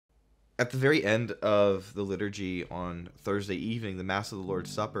At the very end of the liturgy on Thursday evening, the Mass of the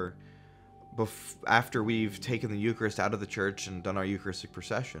Lord's Supper, after we've taken the Eucharist out of the church and done our Eucharistic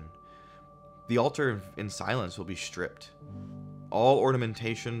procession, the altar in silence will be stripped. All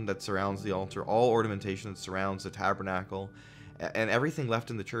ornamentation that surrounds the altar, all ornamentation that surrounds the tabernacle, and everything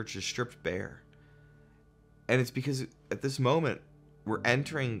left in the church is stripped bare. And it's because at this moment, we're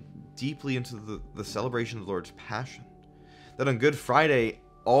entering deeply into the celebration of the Lord's Passion. That on Good Friday,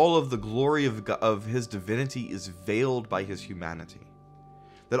 all of the glory of his divinity is veiled by his humanity.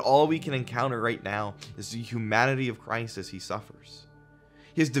 That all we can encounter right now is the humanity of Christ as he suffers.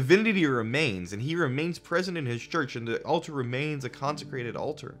 His divinity remains, and he remains present in his church, and the altar remains a consecrated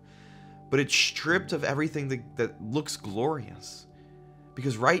altar. But it's stripped of everything that looks glorious.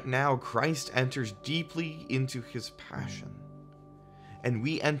 Because right now, Christ enters deeply into his passion. And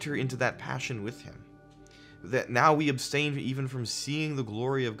we enter into that passion with him. That now we abstain even from seeing the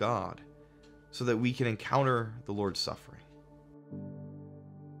glory of God, so that we can encounter the Lord's suffering.